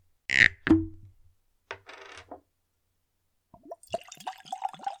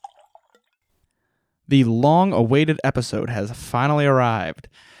The long-awaited episode has finally arrived.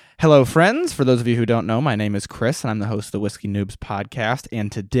 Hello, friends. For those of you who don't know, my name is Chris, and I'm the host of the Whiskey Noobs podcast,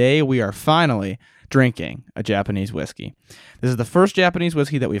 and today we are finally drinking a Japanese whiskey. This is the first Japanese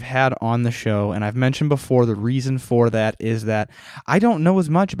whiskey that we've had on the show, and I've mentioned before the reason for that is that I don't know as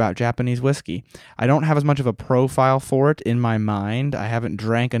much about Japanese whiskey. I don't have as much of a profile for it in my mind. I haven't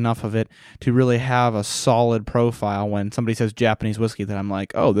drank enough of it to really have a solid profile when somebody says Japanese whiskey that I'm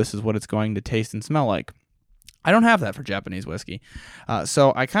like, oh, this is what it's going to taste and smell like. I don't have that for Japanese whiskey.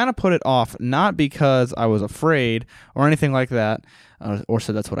 So I kind of put it off, not because I was afraid or anything like that, or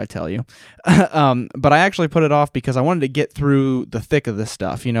so that's what I tell you. But I actually put it off because I wanted to get through the thick of this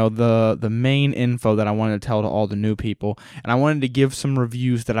stuff, you know, the main info that I wanted to tell to all the new people. And I wanted to give some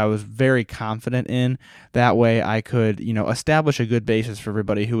reviews that I was very confident in. That way I could, you know, establish a good basis for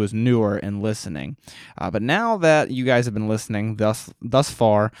everybody who is newer and listening. But now that you guys have been listening thus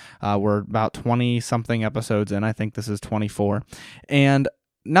far, we're about 20-something episodes in. I think this is 24. And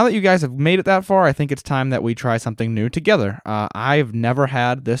now that you guys have made it that far, I think it's time that we try something new together. I've never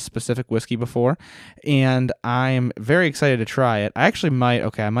had this specific whiskey before, and I'm very excited to try it. I might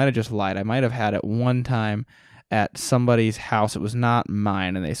have just lied. I might have had it one time at somebody's house. It was not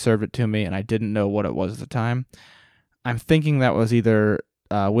mine, and they served it to me, and I didn't know what it was at the time. I'm thinking that was either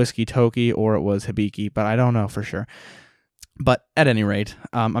Whiskey Toki or it was Hibiki, but I don't know for sure. But at any rate,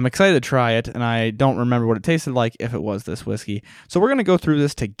 I'm excited to try it, and I don't remember what it tasted like if it was this whiskey. So we're going to go through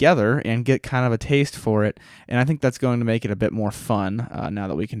this together and get kind of a taste for it, and I think that's going to make it a bit more fun now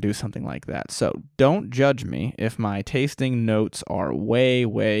that we can do something like that. So don't judge me if my tasting notes are way,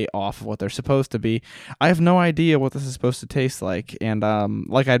 way off of what they're supposed to be. I have no idea what this is supposed to taste like, and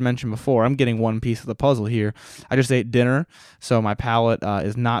like I'd mentioned before, I'm getting one piece of the puzzle here. I just ate dinner, so my palate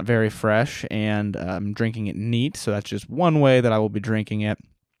is not very fresh, and I'm drinking it neat, so that's just one way that I will be drinking it,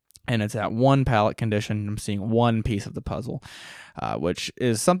 and it's at one palate condition. I'm seeing one piece of the puzzle, which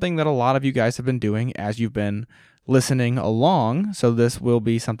is something that a lot of you guys have been doing as you've been listening along, so this will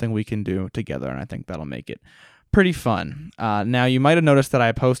be something we can do together, and I think that'll make it pretty fun. Now, you might have noticed that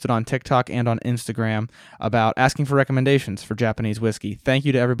I posted on TikTok and on Instagram about asking for recommendations for Japanese whiskey. Thank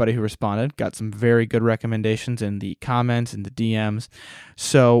you to everybody who responded. Got some very good recommendations in the comments and the DMs.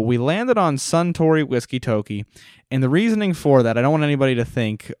 So we landed on Suntory Whiskey Toki, and the reasoning for that, I don't want anybody to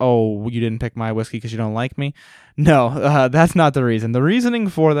think, oh, you didn't pick my whiskey because you don't like me. No, that's not the reason. The reasoning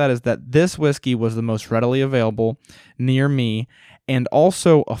for that is that this whiskey was the most readily available near me, and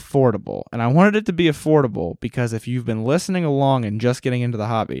also affordable. And I wanted it to be affordable because if you've been listening along and just getting into the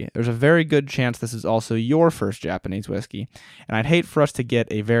hobby, there's a very good chance this is also your first Japanese whiskey. And I'd hate for us to get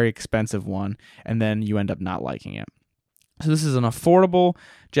a very expensive one and then you end up not liking it. So this is an affordable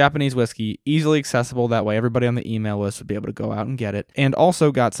Japanese whiskey, easily accessible. That way everybody on the email list would be able to go out and get it. And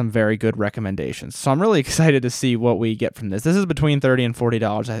also got some very good recommendations. So I'm really excited to see what we get from this. This is between $30 and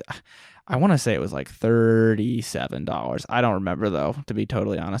 $40. I want to say it was like $37. I don't remember, though, to be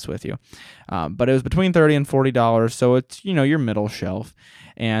totally honest with you. But it was between $30 and $40, so it's, you know, your middle shelf.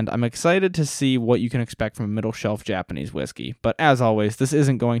 And I'm excited to see what you can expect from a middle shelf Japanese whiskey. But as always, this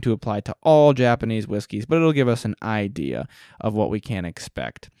isn't going to apply to all Japanese whiskeys, but it'll give us an idea of what we can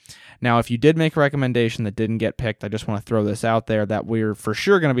expect. Now, if you did make a recommendation that didn't get picked, I just want to throw this out there that we're for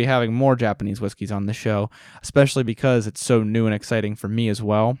sure going to be having more Japanese whiskeys on the show, especially because it's so new and exciting for me as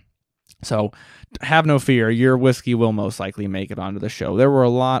well. So have no fear, your whiskey will most likely make it onto the show. There were a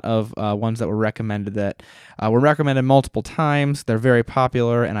lot of ones that were recommended multiple times. They're very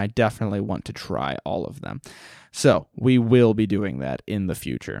popular, and I definitely want to try all of them. So we will be doing that in the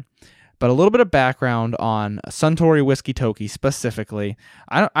future. But a little bit of background on Suntory Whiskey Toki specifically.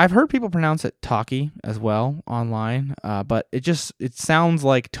 I've heard people pronounce it Taki as well online, but it sounds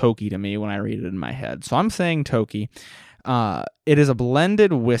like Toki to me when I read it in my head. So I'm saying Toki. It is a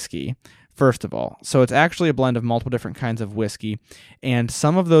blended whiskey, first of all. So it's actually a blend of multiple different kinds of whiskey, and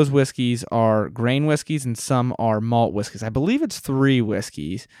some of those whiskeys are grain whiskeys and some are malt whiskeys. I believe it's 3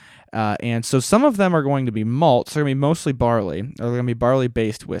 whiskeys, and so some of them are going to be malt, so they're going to be mostly barley, or they're going to be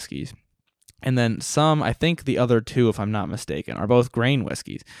barley-based whiskeys. And then some, I think the other 2, if I'm not mistaken, are both grain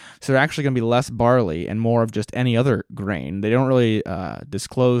whiskeys. So they're actually going to be less barley and more of just any other grain. They don't really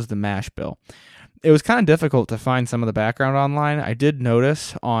disclose the mash bill. It was kind of difficult to find some of the background online. I did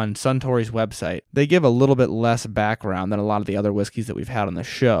notice on Suntory's website, they give a little bit less background than a lot of the other whiskeys that we've had on the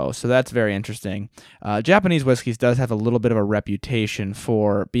show, so that's very interesting. Japanese whiskeys does have a little bit of a reputation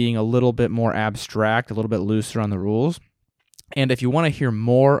for being a little bit more abstract, a little bit looser on the rules. And if you want to hear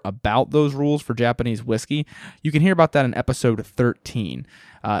more about those rules for Japanese whiskey, you can hear about that in episode 13.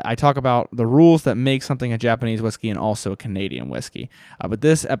 I talk about the rules that make something a Japanese whiskey and also a Canadian whiskey. But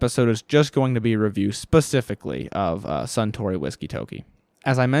this episode is just going to be a review specifically of Suntory Whiskey Toki.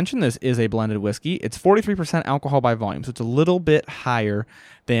 As I mentioned, this is a blended whiskey. It's 43% alcohol by volume, so it's a little bit higher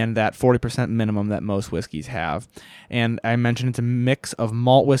than that 40% minimum that most whiskeys have. And I mentioned it's a mix of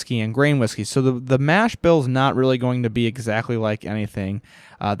malt whiskey and grain whiskey, so the mash bill is not really going to be exactly like anything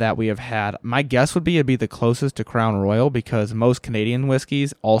that we have had. My guess would be it'd be the closest to Crown Royal, because most Canadian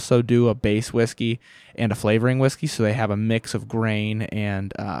whiskeys also do a base whiskey and a flavoring whiskey, so they have a mix of grain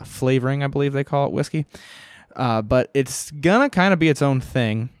and flavoring, I believe they call it, whiskey. But it's gonna kind of be its own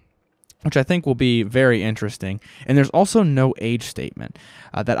thing, which I think will be very interesting. And there's also no age statement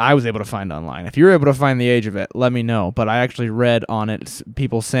that I was able to find online. If you're able to find the age of it, let me know. But I actually read on it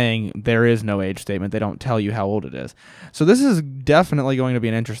people saying there is no age statement. They don't tell you how old it is. So this is definitely going to be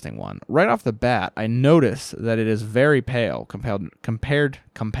an interesting one. Right off the bat, I notice that it is very pale compared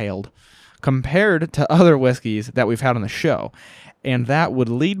to other whiskeys that we've had on the show. And that would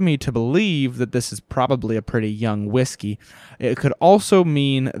lead me to believe that this is probably a pretty young whiskey. It could also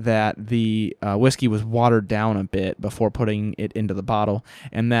mean that the whiskey was watered down a bit before putting it into the bottle,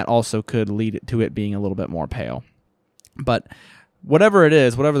 and that also could lead to it being a little bit more pale. But whatever it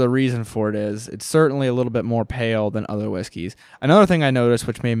is, whatever the reason for it is, it's certainly a little bit more pale than other whiskeys. Another thing I noticed,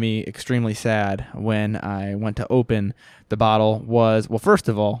 which made me extremely sad when I went to open the bottle, was, well, first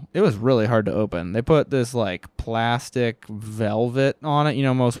of all, it was really hard to open. They put this like plastic velvet on it. You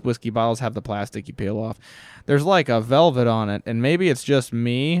know, most whiskey bottles have the plastic you peel off. There's like a velvet on it, and maybe it's just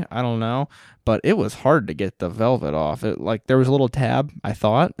me, I don't know, but it was hard to get the velvet off. It, like, there was a little tab, I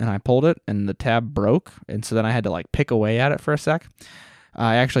thought, and I pulled it, and the tab broke, and so then I had to like pick away at it for a sec.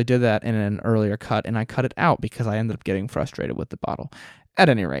 I actually did that in an earlier cut, and I cut it out because I ended up getting frustrated with the bottle. At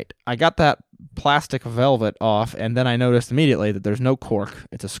any rate, I got that plastic velvet off, and then I noticed immediately that there's no cork.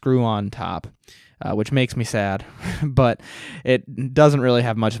 It's a screw-on top, which makes me sad, but it doesn't really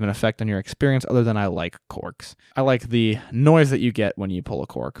have much of an effect on your experience other than I like corks. I like the noise that you get when you pull a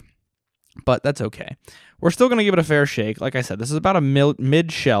cork, but that's okay. We're still going to give it a fair shake. Like I said, this is about a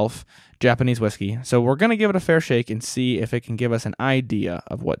mid-shelf Japanese whiskey, so we're going to give it a fair shake and see if it can give us an idea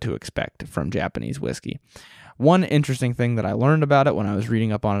of what to expect from Japanese whiskey. One interesting thing that I learned about it when I was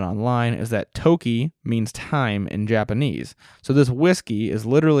reading up on it online is that Toki means time in Japanese. So this whiskey is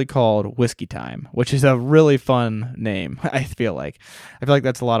literally called Whiskey Time, which is a really fun name, I feel like.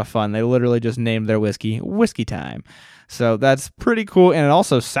 That's a lot of fun. They literally just named their whiskey Whiskey Time. So that's pretty cool, and it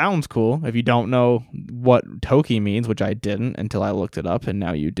also sounds cool if you don't know what Toki means, which I didn't until I looked it up, and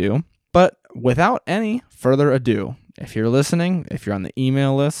now you do. But without any further ado, if you're listening, if you're on the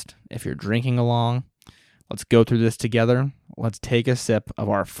email list, if you're drinking along, let's go through this together. Let's take a sip of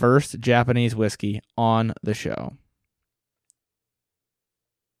our first Japanese whiskey on the show.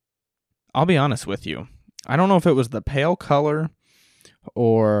 I'll be honest with you. I don't know if it was the pale color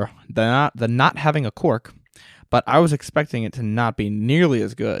or the not having a cork, but I was expecting it to not be nearly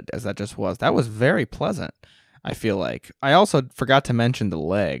as good as that just was. That was very pleasant, I feel like. I also forgot to mention the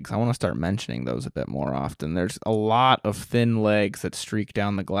legs. I want to start mentioning those a bit more often. There's a lot of thin legs that streak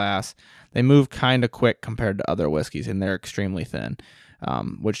down the glass. They move kind of quick compared to other whiskeys, and they're extremely thin,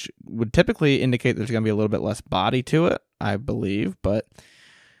 which would typically indicate there's going to be a little bit less body to it, I believe, but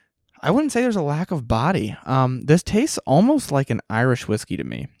I wouldn't say there's a lack of body. This tastes almost like an Irish whiskey to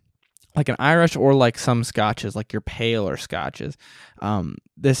me. Like an Irish, or like some scotches, like your paler scotches.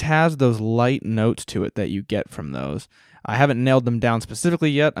 This has those light notes to it that you get from those. I haven't nailed them down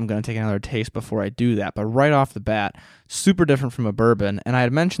specifically yet. I'm going to take another taste before I do that. But right off the bat, super different from a bourbon. And I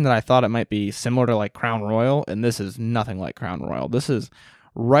had mentioned that I thought it might be similar to like Crown Royal, and this is nothing like Crown Royal. This is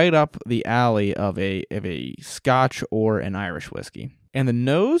right up the alley of a Scotch or an Irish whiskey. And the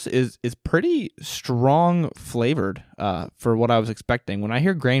nose is pretty strong flavored for what I was expecting. When I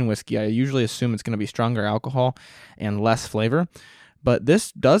hear grain whiskey, I usually assume it's going to be stronger alcohol and less flavor. But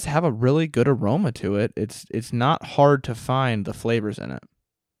this does have a really good aroma to it. It's not hard to find the flavors in it.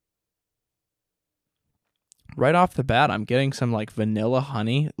 Right off the bat, I'm getting some like vanilla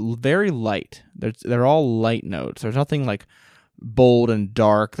honey, very light. They're all light notes. There's nothing like bold and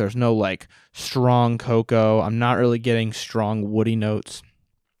dark. There's no like strong cocoa. I'm not really getting strong woody notes,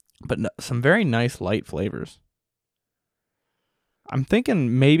 but some very nice light flavors. I'm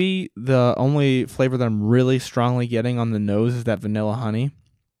thinking maybe the only flavor that I'm really strongly getting on the nose is that vanilla honey,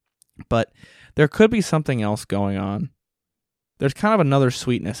 but there could be something else going on. There's kind of another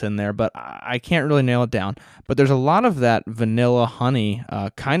sweetness in there, but I can't really nail it down. But there's a lot of that vanilla honey,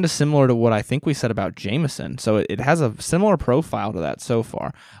 kind of similar to what I think we said about Jameson. So it has a similar profile to that so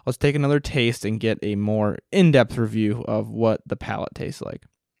far. Let's take another taste and get a more in-depth review of what the palate tastes like.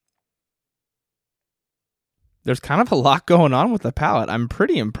 There's kind of a lot going on with the palate. I'm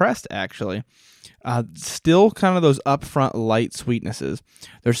pretty impressed, actually. Still kind of those upfront light sweetnesses.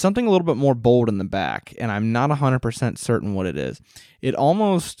 There's something a little bit more bold in the back, and I'm not 100% certain what it is. It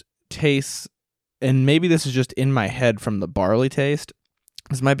almost tastes, and maybe this is just in my head from the barley taste.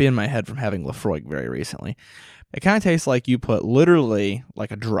 This might be in my head from having Laphroaig very recently. It kind of tastes like you put literally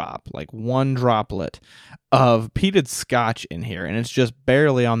like a drop, like one droplet of peated scotch in here, and it's just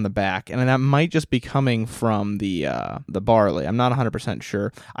barely on the back, and that might just be coming from the barley. I'm not 100%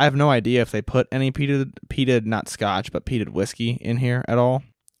 sure. I have no idea if they put any peated not scotch, but peated whiskey in here at all.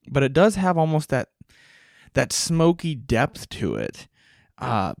 But it does have almost that smoky depth to it.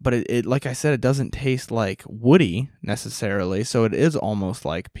 But it like I said, it doesn't taste like woody necessarily, so it is almost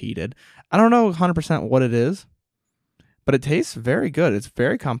like peated. I don't know 100% what it is, but it tastes very good. It's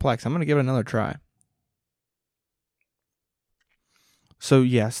very complex. I'm going to give it another try. So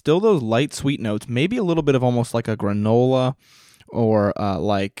yeah, still those light sweet notes, maybe a little bit of almost like a granola or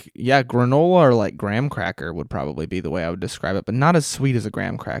granola or like graham cracker would probably be the way I would describe it, but not as sweet as a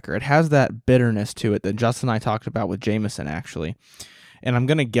graham cracker. It has that bitterness to it that Justin and I talked about with Jameson, actually. And I'm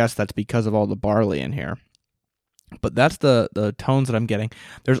going to guess that's because of all the barley in here. But that's the tones that I'm getting.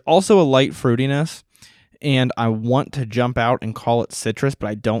 There's also a light fruitiness, and I want to jump out and call it citrus, but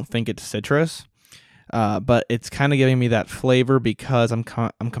I don't think it's citrus. But it's kind of giving me that flavor because I'm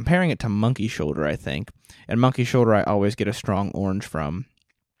comparing it to Monkey Shoulder, I think. And Monkey Shoulder I always get a strong orange from.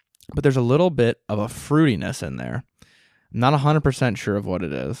 But there's a little bit of a fruitiness in there. I'm not 100% sure of what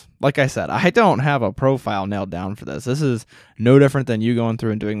it is. Like I said, I don't have a profile nailed down for this. This is no different than you going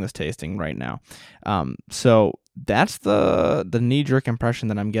through and doing this tasting right now. So that's the knee-jerk impression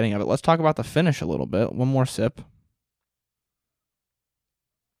that I'm getting of it. Let's talk about the finish a little bit. One more sip.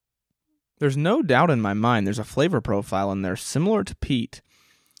 There's no doubt in my mind there's a flavor profile in there similar to peat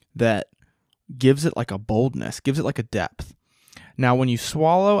that gives it like a boldness, gives it like a depth. Now, when you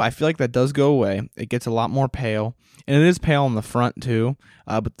swallow, I feel like that does go away. It gets a lot more pale, and it is pale in the front too,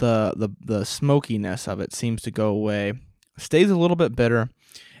 but the smokiness of it seems to go away. Stays a little bit bitter,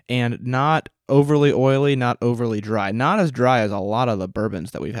 and not overly oily, not overly dry. Not as dry as a lot of the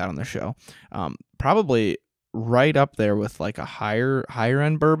bourbons that we've had on the show. Probably right up there with like a higher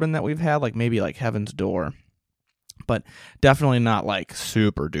end bourbon that we've had, like maybe like Heaven's Door, but definitely not like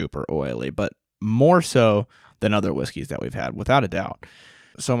super duper oily, but more so than other whiskeys that we've had, without a doubt.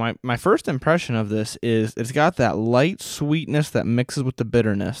 So my first impression of this is it's got that light sweetness that mixes with the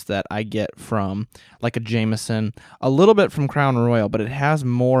bitterness that I get from like a Jameson, a little bit from Crown Royal, but it has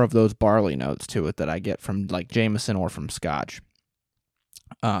more of those barley notes to it that I get from like Jameson or from Scotch.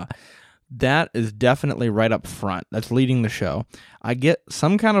 That is definitely right up front. That's leading the show. I get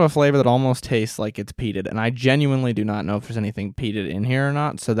some kind of a flavor that almost tastes like it's peated, and I genuinely do not know if there's anything peated in here or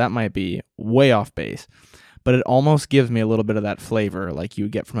not, so that might be way off base. But it almost gives me a little bit of that flavor like you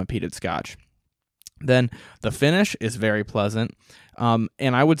would get from a peated Scotch. Then the finish is very pleasant, and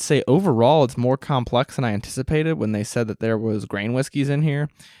I would say overall it's more complex than I anticipated when they said that there was grain whiskeys in here.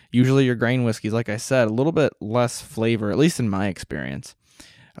 Usually your grain whiskeys, like I said, a little bit less flavor, at least in my experience.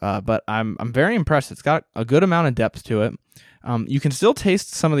 But I'm very impressed. It's got a good amount of depth to it. You can still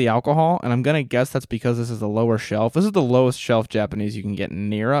taste some of the alcohol, and I'm going to guess that's because this is the lower shelf. This is the lowest shelf Japanese you can get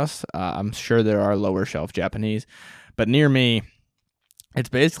near us. I'm sure there are lower shelf Japanese, but near me, it's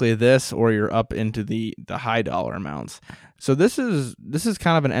basically this or you're up into the high dollar amounts. So this is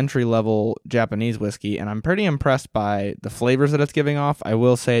kind of an entry-level Japanese whiskey, and I'm pretty impressed by the flavors that it's giving off. I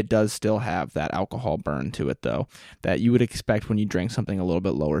will say it does still have that alcohol burn to it, though, that you would expect when you drink something a little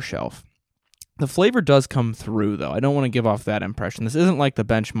bit lower shelf. The flavor does come through, though. I don't want to give off that impression. This isn't like the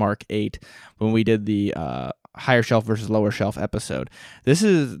Benchmark 8 when we did the higher shelf versus lower shelf episode. This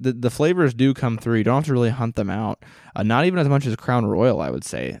is the flavors do come through. You don't have to really hunt them out. Not even as much as Crown Royal, I would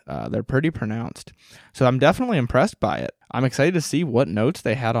say. They're pretty pronounced. So I'm definitely impressed by it. I'm excited to see what notes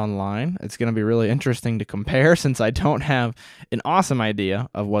they had online. It's going to be really interesting to compare since I don't have an awesome idea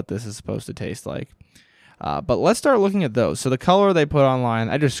of what this is supposed to taste like. But let's start looking at those. So the color they put online,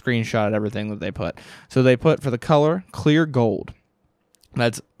 I just screenshotted everything that they put. So they put for the color, clear gold.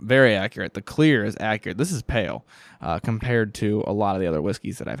 That's very accurate. The clear is accurate. This is pale compared to a lot of the other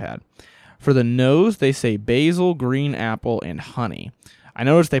whiskeys that I've had. For the nose, they say basil, green apple, and honey. I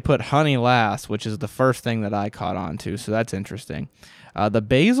noticed they put honey last, which is the first thing that I caught on to, so that's interesting. The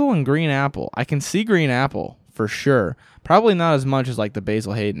basil and green apple, I can see green apple for sure. Probably not as much as like the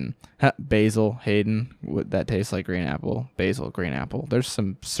Basil Hayden. Basil Hayden, that tastes like green apple. Basil, green apple. There's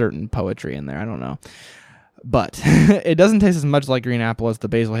some certain poetry in there. I don't know. But it doesn't taste as much like green apple as the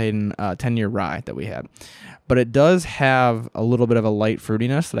Basil Hayden 10-year rye that we had. But it does have a little bit of a light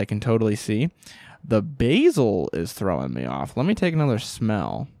fruitiness that I can totally see. The basil is throwing me off. Let me take another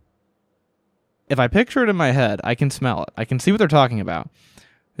smell. If I picture it in my head, I can smell it. I can see what they're talking about.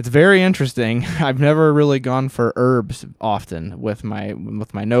 It's very interesting. I've never really gone for herbs often with my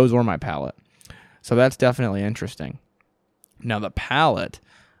nose or my palate. So that's definitely interesting. Now the palate,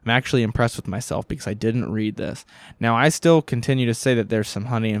 I'm actually impressed with myself because I didn't read this. Now I still continue to say that there's some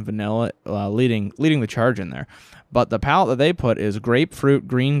honey and vanilla leading the charge in there. But the palate that they put is grapefruit,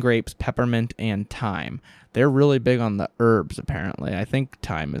 green grapes, peppermint, and thyme. They're really big on the herbs, apparently. I think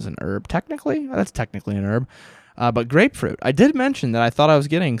thyme is an herb. Technically, that's technically an herb. But grapefruit, I did mention that I thought I was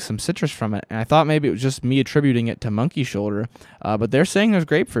getting some citrus from it, and I thought maybe it was just me attributing it to monkey shoulder, but they're saying there's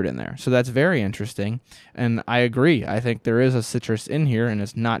grapefruit in there, so that's very interesting, and I agree. I think there is a citrus in here, and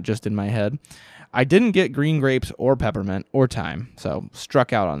it's not just in my head. I didn't get green grapes or peppermint or thyme, so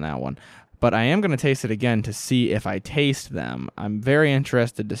struck out on that one, but I am going to taste it again to see if I taste them. I'm very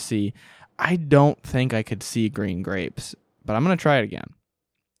interested to see. I don't think I could see green grapes, but I'm going to try it again.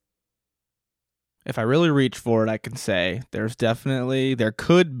 If I really reach for it, I can say there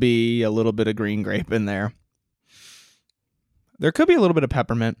could be a little bit of green grape in there. There could be a little bit of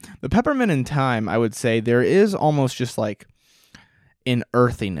peppermint. The peppermint and thyme, I would say there is almost just like an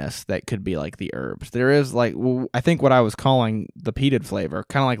earthiness that could be like the herbs. There is like, I think what I was calling the peated flavor,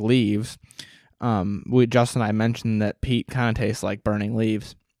 kind of like leaves. Justin and I mentioned that peat kind of tastes like burning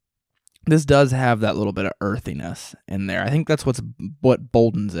leaves. This does have that little bit of earthiness in there. I think that's what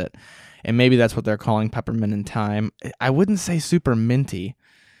boldens it. And maybe that's what they're calling peppermint and thyme. I wouldn't say super minty,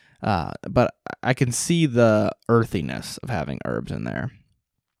 but I can see the earthiness of having herbs in there.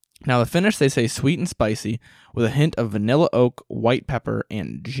 Now the finish, they say sweet and spicy with a hint of vanilla oak, white pepper,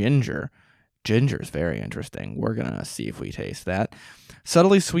 and ginger. Ginger is very interesting. We're going to see if we taste that.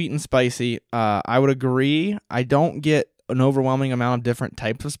 Subtly sweet and spicy. I would agree. I don't get an overwhelming amount of different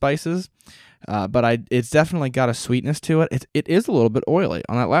types of spices. But it's definitely got a sweetness to it. It is a little bit oily.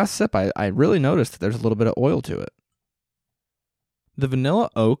 On that last sip, I really noticed that there's a little bit of oil to it. The vanilla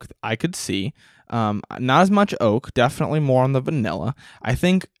oak, I could see. Not as much oak, definitely more on the vanilla. I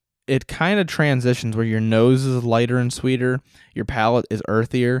think it kind of transitions where your nose is lighter and sweeter, your palate is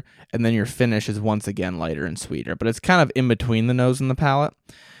earthier, and then your finish is once again lighter and sweeter. But it's kind of in between the nose and the palate.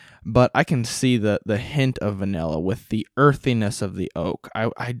 But I can see the hint of vanilla with the earthiness of the oak.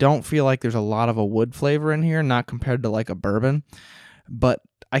 I don't feel like there's a lot of a wood flavor in here, not compared to like a bourbon, but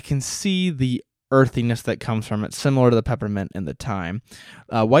I can see the earthiness that comes from it, similar to the peppermint and the thyme.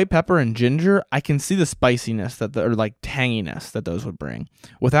 White pepper and ginger, I can see the spiciness or like tanginess that those would bring.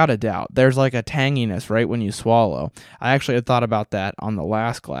 Without a doubt. There's like a tanginess right when you swallow. I actually had thought about that on the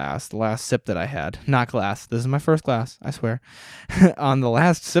last sip that I had. Not glass. This is my first glass, I swear. On the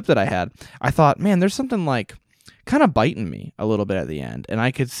last sip that I had, I thought, man, there's something like kind of biting me a little bit at the end. And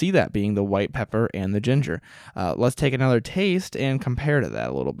I could see that being the white pepper and the ginger. Let's take another taste and compare to that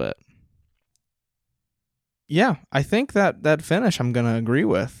a little bit. Yeah, I think that finish I'm going to agree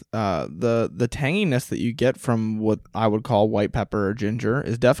with. The tanginess that you get from what I would call white pepper or ginger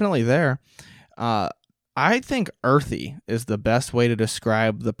is definitely there. I think earthy is the best way to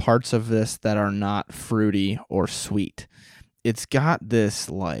describe the parts of this that are not fruity or sweet. It's got this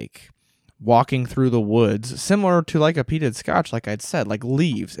like walking through the woods, similar to like a peated scotch, like I'd said, like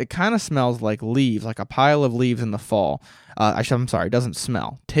leaves. It kind of smells like leaves, like a pile of leaves in the fall. I'm sorry, it doesn't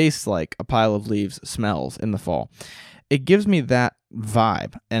smell. Tastes like a pile of leaves smells in the fall. It gives me that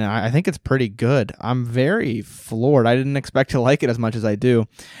vibe, and I think it's pretty good. I'm very floored. I didn't expect to like it as much as I do.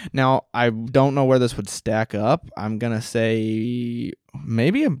 Now, I don't know where this would stack up. I'm going to say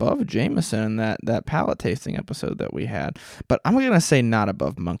maybe above Jameson, that palate tasting episode that we had. But I'm going to say not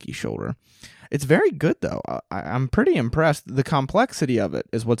above Monkey Shoulder. It's very good, though. I'm pretty impressed. The complexity of it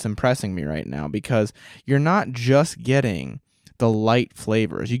is what's impressing me right now, because you're not just getting the light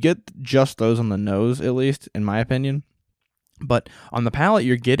flavors. You get just those on the nose, at least, in my opinion. But on the palate,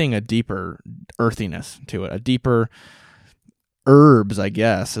 you're getting a deeper earthiness to it, a deeper herbs, I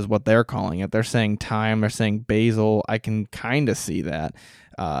guess, is what they're calling it. They're saying thyme, they're saying basil. I can kind of see that.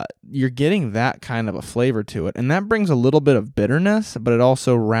 You're getting that kind of a flavor to it, and that brings a little bit of bitterness, but it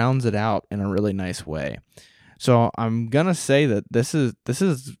also rounds it out in a really nice way. So I'm gonna say that this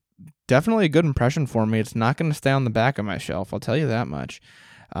is definitely a good impression for me. It's not going to stay on the back of my shelf, I'll tell you that much.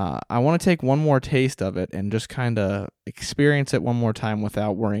 I want to take one more taste of it and just kind of experience it one more time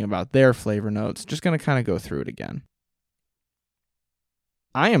without worrying about their flavor notes. Just going to kind of go through it again.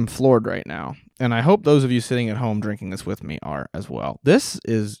 I am floored right now, and I hope those of you sitting at home drinking this with me are as well. This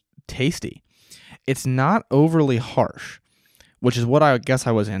is tasty. It's not overly harsh, which is what I guess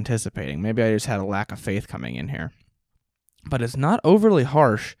I was anticipating. Maybe I just had a lack of faith coming in here. But it's not overly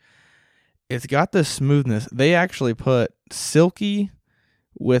harsh. It's got this smoothness. They actually put silky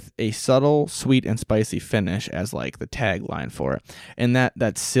with a subtle, sweet, and spicy finish as like the tagline for it. And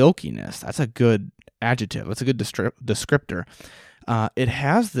that silkiness, that's a good adjective. That's a good descriptor. It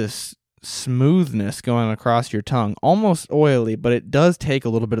has this smoothness going across your tongue, almost oily, but it does take a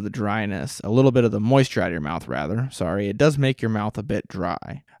little bit of the dryness, a little bit of the moisture out of your mouth, rather. Sorry, it does make your mouth a bit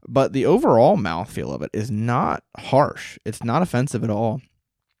dry. But the overall mouthfeel of it is not harsh. It's not offensive at all.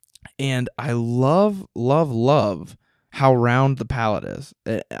 And I love, love, love how round the palate is.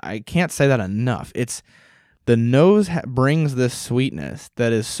 I can't say that enough. The nose brings this sweetness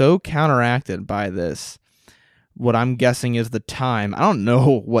that is so counteracted by this, what I'm guessing is the thyme. I don't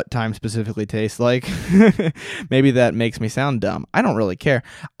know what thyme specifically tastes like. Maybe that makes me sound dumb. I don't really care.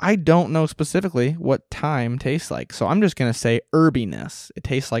 I don't know specifically what thyme tastes like. So I'm just going to say herbiness. It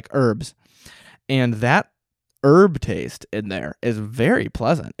tastes like herbs. And that herb taste in there is very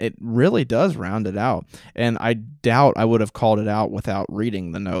pleasant. It really does round it out. And I doubt I would have called it out without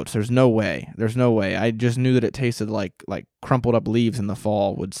reading the notes. There's no way. I just knew that it tasted like crumpled up leaves in the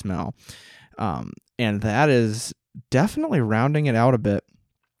fall would smell. And that is definitely rounding it out a bit.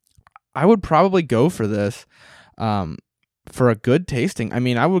 I would probably go for this for a good tasting. I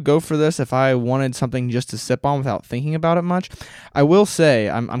mean, I would go for this if I wanted something just to sip on without thinking about it much. I will say,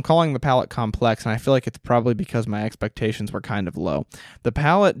 I'm calling the palate complex, and I feel like it's probably because my expectations were kind of low. The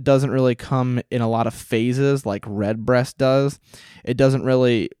palate doesn't really come in a lot of phases like Redbreast does. It doesn't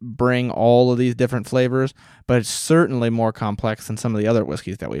really bring all of these different flavors, but it's certainly more complex than some of the other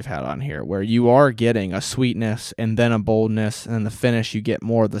whiskeys that we've had on here, where you are getting a sweetness and then a boldness, and in the finish you get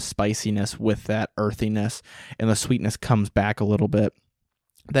more of the spiciness with that earthiness, and the sweetness comes back a little bit.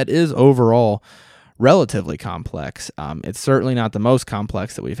 That is overall relatively complex. It's certainly not the most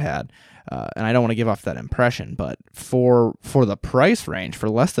complex that we've had, and I don't want to give off that impression, but for the price range, for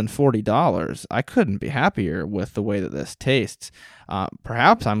less than $40, I couldn't be happier with the way that this tastes.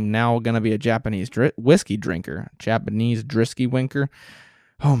 Perhaps I'm now going to be a Japanese whiskey drinker, Japanese drisky winker.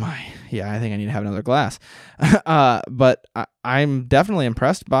 Oh my, yeah, I think I need to have another glass. But I'm definitely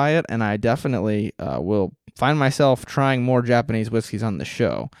impressed by it, and I definitely will find myself trying more Japanese whiskeys on the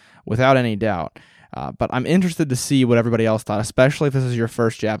show, without any doubt. But I'm interested to see what everybody else thought, especially if this is your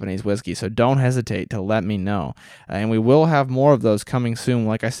first Japanese whiskey, so don't hesitate to let me know. And we will have more of those coming soon.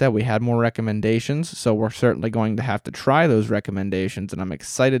 Like I said, we had more recommendations, so we're certainly going to have to try those recommendations, and I'm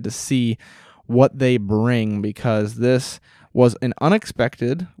excited to see what they bring, because this was an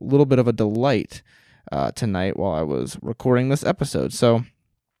unexpected little bit of a delight tonight while I was recording this episode. So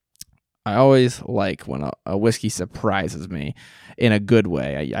I always like when a whiskey surprises me in a good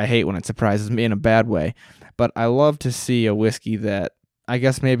way. I hate when it surprises me in a bad way, but I love to see a whiskey that I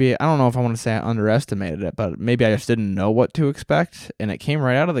guess maybe, I don't know if I want to say I underestimated it, but maybe I just didn't know what to expect, and it came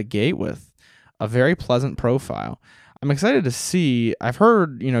right out of the gate with a very pleasant profile. I'm excited to see. I've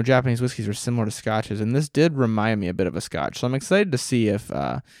heard, Japanese whiskeys are similar to scotches, and this did remind me a bit of a scotch, so I'm excited to see if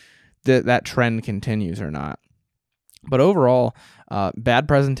that trend continues or not. But overall, bad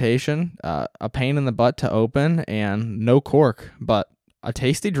presentation, a pain in the butt to open, and no cork, but a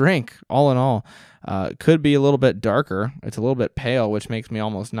tasty drink, all in all. Could be a little bit darker. It's a little bit pale, which makes me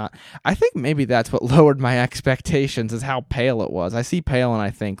almost not. I think maybe that's what lowered my expectations, is how pale it was. I see pale and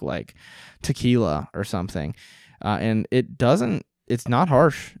I think like tequila or something. And it's not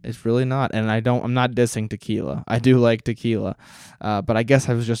harsh. It's really not. And I'm not dissing tequila. I do like tequila. But I guess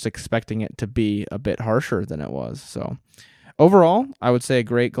I was just expecting it to be a bit harsher than it was. So overall, I would say a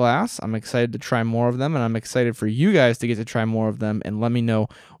great glass. I'm excited to try more of them, and I'm excited for you guys to get to try more of them and let me know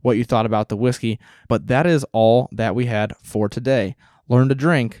what you thought about the whiskey. But that is all that we had for today. Learn to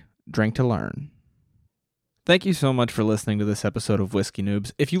drink, drink to learn. Thank you so much for listening to this episode of Whiskey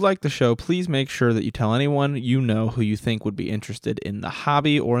Noobs. If you like the show, please make sure that you tell anyone you know who you think would be interested in the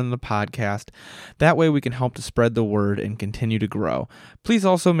hobby or in the podcast. That way we can help to spread the word and continue to grow. Please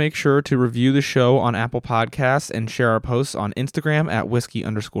also make sure to review the show on Apple Podcasts and share our posts on Instagram at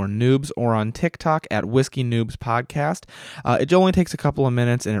whiskey_noobs or on TikTok at Whiskey Noobs Podcast. It only takes a couple of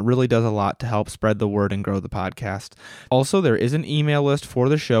minutes, and it really does a lot to help spread the word and grow the podcast. Also, there is an email list for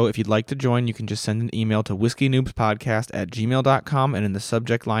the show. If you'd like to join, you can just send an email to whiskeynoobs whiskeynoobspodcast@gmail.com, and in the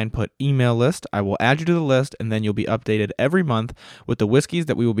subject line put email list. I will add you to the list, and then you'll be updated every month with the whiskeys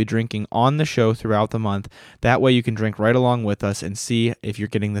that we will be drinking on the show throughout the month. That way you can drink right along with us and see if you're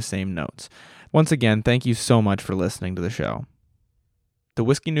getting the same notes. Once again, thank you so much for listening to the show. The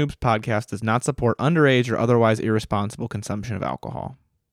Whiskey Noobs podcast does not support underage or otherwise irresponsible consumption of alcohol.